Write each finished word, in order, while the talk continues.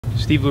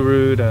Steve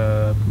Lerud,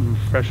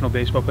 professional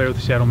baseball player with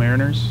the Seattle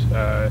Mariners,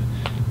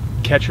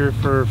 catcher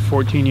for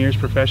 14 years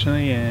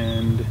professionally,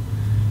 and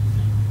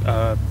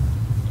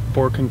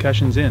 4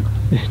 concussions in,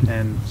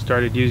 and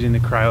started using the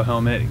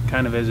Cryohelmet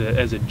kind of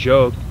as a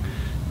joke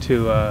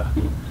to,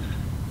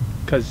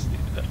 because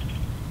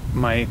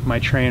my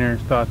trainer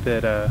thought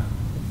that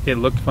it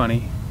looked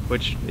funny,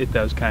 which it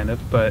does kind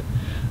of, but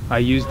I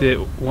used it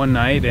one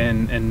night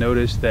and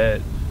noticed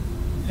that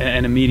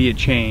an immediate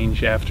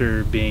change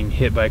after being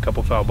hit by a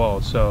couple foul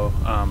balls. So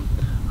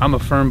I'm a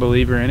firm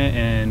believer in it,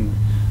 and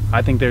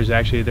I think there's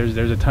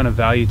a ton of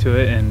value to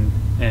it, and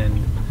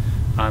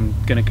I'm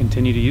going to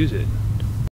continue to use it.